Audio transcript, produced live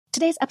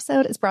Today's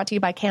episode is brought to you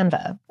by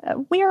Canva.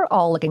 We're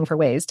all looking for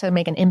ways to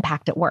make an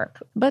impact at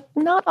work, but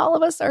not all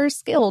of us are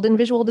skilled in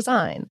visual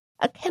design.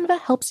 Canva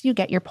helps you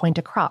get your point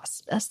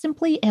across,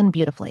 simply and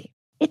beautifully.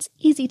 It's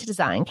easy to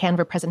design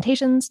Canva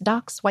presentations,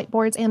 docs,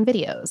 whiteboards, and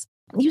videos.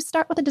 You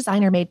start with a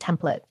designer-made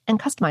template and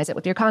customize it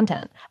with your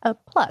content.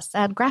 Plus,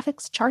 add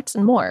graphics, charts,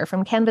 and more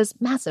from Canva's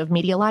massive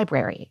media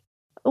library.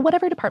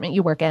 Whatever department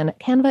you work in,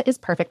 Canva is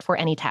perfect for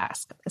any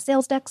task.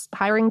 Sales decks,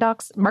 hiring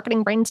docs,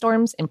 marketing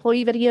brainstorms,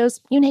 employee videos,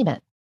 you name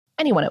it.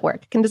 Anyone at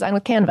work can design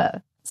with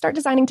Canva. Start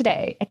designing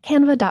today at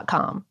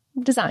canva.com.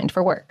 Designed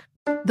for work.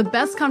 The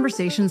best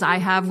conversations I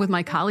have with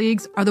my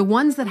colleagues are the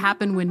ones that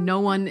happen when no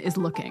one is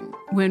looking,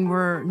 when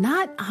we're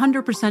not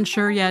 100%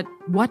 sure yet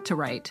what to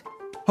write.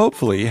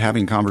 Hopefully,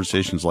 having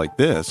conversations like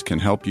this can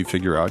help you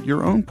figure out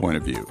your own point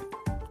of view.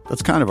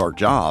 That's kind of our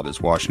job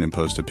as Washington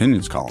Post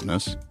opinions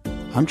columnists.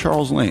 I'm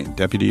Charles Lane,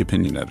 Deputy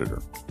Opinion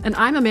Editor. And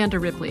I'm Amanda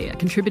Ripley, a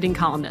contributing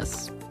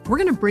columnist. We're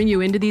going to bring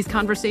you into these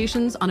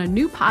conversations on a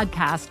new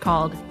podcast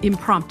called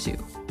Impromptu.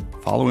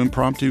 Follow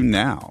Impromptu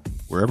now,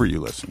 wherever you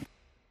listen.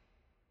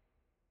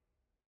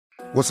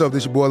 What's up,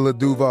 this your boy Lil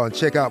Duval, and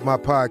check out my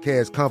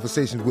podcast,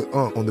 Conversations with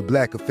Unc, on the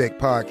Black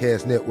Effect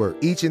Podcast Network.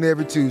 Each and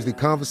every Tuesday,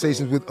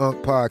 Conversations with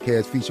Unc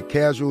podcast feature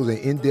casuals and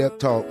in-depth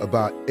talk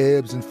about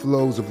ebbs and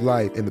flows of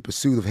life and the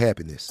pursuit of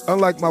happiness.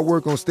 Unlike my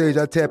work on stage,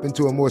 I tap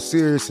into a more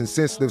serious and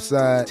sensitive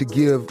side to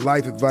give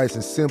life advice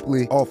and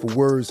simply offer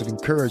words of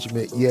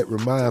encouragement, yet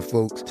remind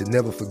folks to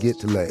never forget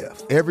to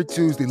laugh. Every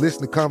Tuesday,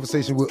 listen to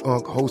Conversations with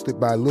Unc, hosted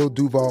by Lil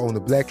Duval on the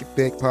Black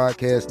Effect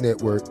Podcast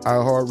Network,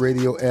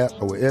 iHeartRadio app,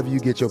 or wherever you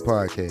get your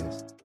podcasts.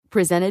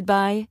 Presented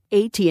by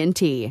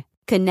AT&T.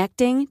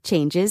 Connecting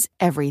changes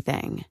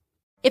everything.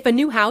 If a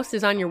new house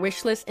is on your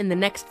wish list in the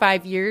next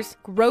 5 years,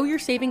 grow your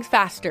savings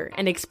faster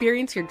and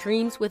experience your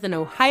dreams with an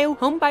Ohio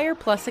Homebuyer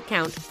Plus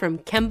account from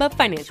Kemba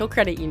Financial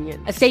Credit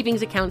Union. A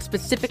savings account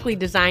specifically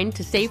designed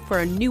to save for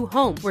a new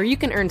home, where you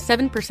can earn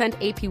 7%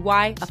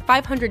 APY,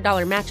 a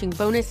 $500 matching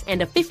bonus,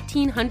 and a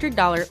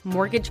 $1,500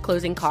 mortgage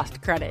closing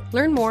cost credit.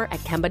 Learn more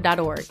at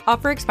Kemba.org.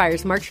 Offer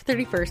expires March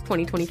 31st,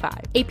 2025.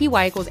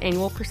 APY equals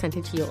annual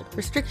percentage yield.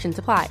 Restrictions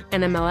apply.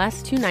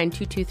 NMLS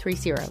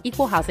 292230.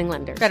 Equal housing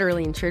lender.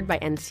 Federally insured by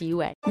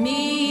NCUA.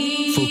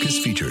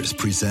 Focus Features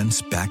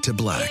presents Back to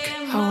Black.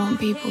 I want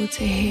people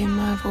to hear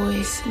my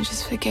voice and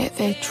just forget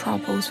their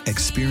troubles.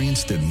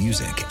 Experience the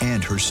music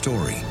and her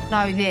story.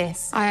 Know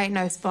this, I ain't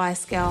no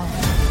Spice Girl.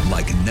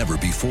 Like never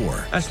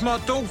before. That's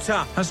my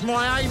daughter. That's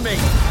my Amy.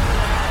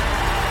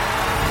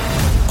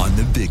 On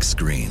the big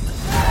screen.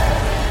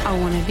 I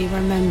want to be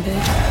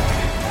remembered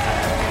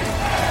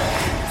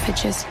for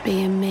just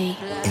being me.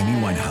 Amy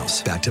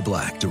Winehouse, Back to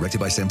Black, directed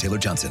by Sam Taylor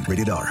Johnson.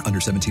 Rated R,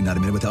 under 17, not a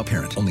minute without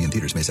parent. Only in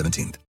theaters May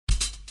 17th.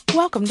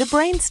 Welcome to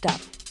Brain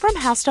Stuff from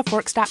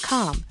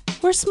HowStuffWorks.com,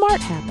 where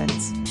smart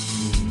happens.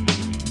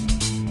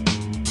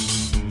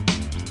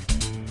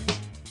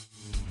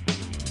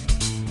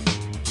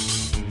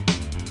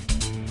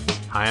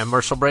 Hi, I'm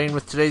Marshall Brain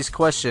with today's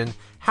question.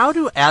 How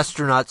do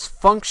astronauts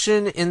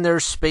function in their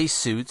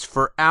spacesuits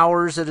for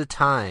hours at a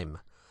time?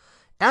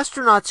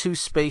 Astronauts who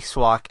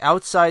spacewalk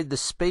outside the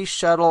Space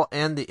Shuttle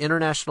and the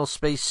International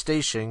Space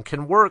Station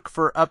can work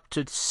for up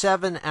to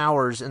 7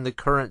 hours in the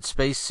current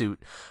spacesuit,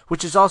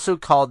 which is also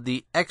called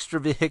the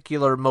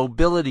Extravehicular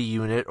Mobility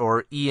Unit,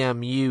 or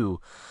EMU.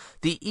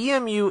 The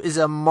EMU is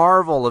a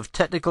marvel of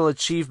technical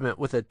achievement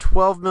with a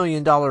 $12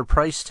 million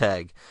price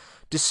tag.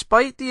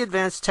 Despite the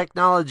advanced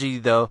technology,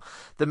 though,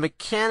 the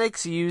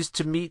mechanics used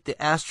to meet the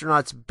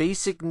astronauts'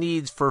 basic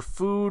needs for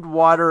food,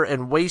 water,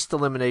 and waste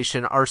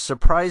elimination are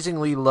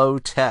surprisingly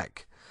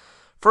low-tech.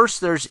 First,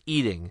 there's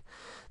eating.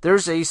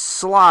 There's a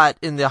slot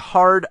in the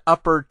hard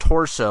upper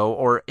torso,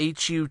 or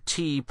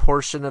HUT,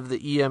 portion of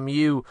the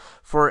EMU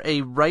for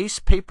a rice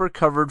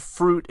paper-covered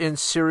fruit and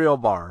cereal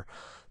bar.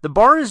 The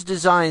bar is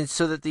designed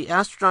so that the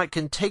astronaut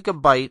can take a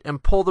bite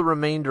and pull the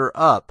remainder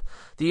up.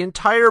 The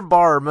entire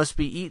bar must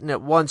be eaten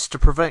at once to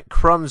prevent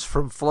crumbs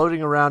from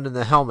floating around in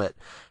the helmet.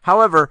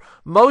 However,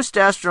 most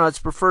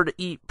astronauts prefer to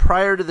eat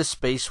prior to the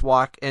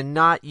spacewalk and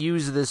not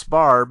use this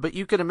bar, but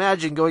you can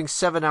imagine going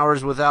 7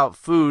 hours without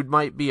food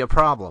might be a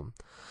problem.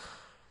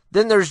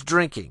 Then there's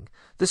drinking.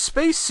 The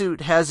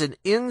spacesuit has an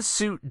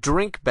in-suit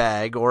drink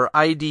bag, or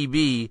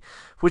IDB,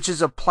 which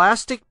is a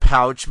plastic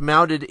pouch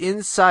mounted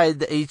inside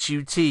the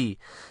HUT.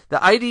 The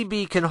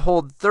IDB can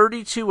hold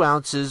 32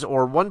 ounces,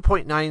 or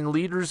 1.9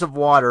 liters of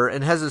water,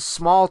 and has a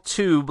small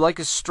tube like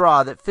a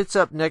straw that fits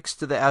up next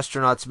to the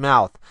astronaut's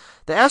mouth.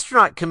 The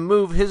astronaut can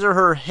move his or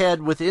her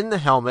head within the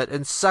helmet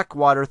and suck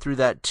water through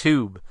that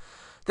tube.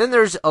 Then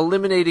there's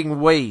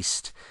eliminating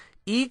waste.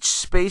 Each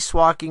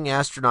spacewalking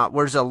astronaut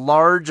wears a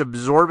large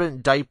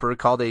absorbent diaper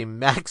called a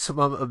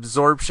maximum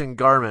absorption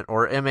garment,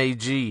 or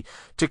MAG,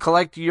 to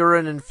collect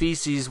urine and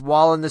feces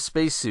while in the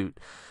spacesuit.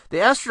 The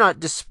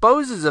astronaut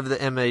disposes of the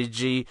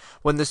MAG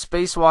when the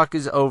spacewalk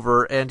is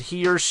over and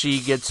he or she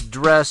gets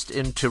dressed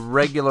into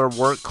regular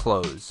work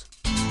clothes.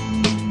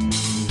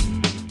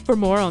 For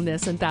more on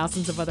this and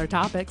thousands of other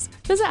topics,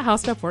 visit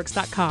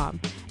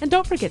HowStuffWorks.com. And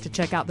don't forget to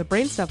check out the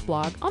Brainstuff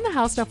blog on the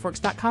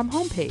HowStuffWorks.com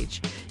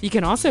homepage. You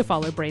can also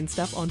follow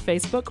Brainstuff on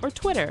Facebook or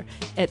Twitter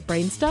at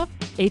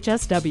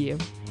BrainstuffHSW.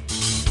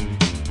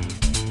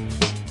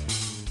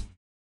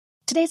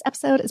 Today's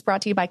episode is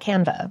brought to you by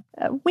Canva.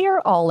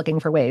 We're all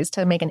looking for ways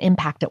to make an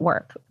impact at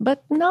work,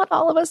 but not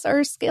all of us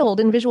are skilled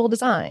in visual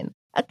design.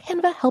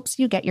 Canva helps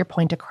you get your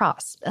point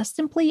across,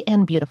 simply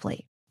and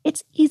beautifully.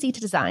 It's easy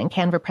to design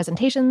Canva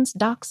presentations,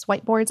 docs,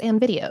 whiteboards,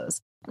 and videos.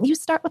 You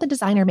start with a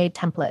designer-made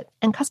template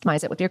and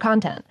customize it with your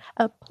content.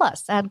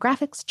 Plus, add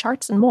graphics,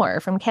 charts, and more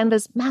from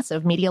Canva's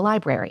massive media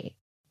library.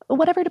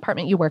 Whatever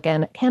department you work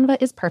in,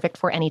 Canva is perfect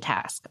for any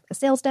task.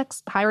 Sales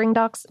decks, hiring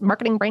docs,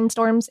 marketing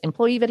brainstorms,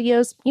 employee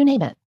videos, you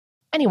name it.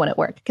 Anyone at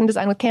work can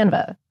design with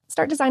Canva.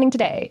 Start designing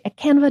today at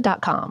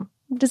canva.com.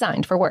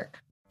 Designed for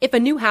work. If a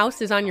new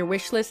house is on your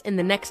wish list in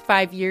the next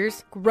 5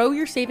 years, grow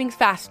your savings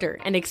faster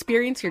and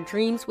experience your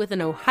dreams with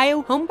an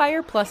Ohio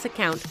Homebuyer Plus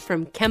account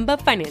from Kemba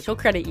Financial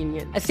Credit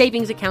Union. A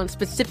savings account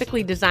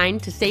specifically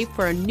designed to save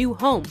for a new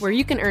home where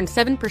you can earn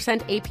 7%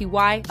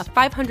 APY,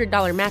 a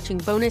 $500 matching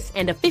bonus,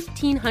 and a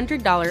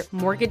 $1,500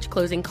 mortgage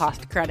closing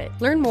cost credit.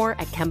 Learn more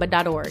at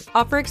Kemba.org.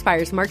 Offer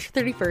expires March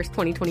 31st,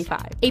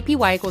 2025.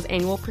 APY equals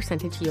annual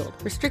percentage yield.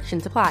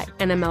 Restrictions apply.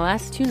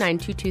 NMLS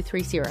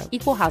 292230.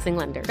 Equal housing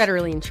lender.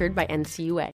 Federally insured by NCUA.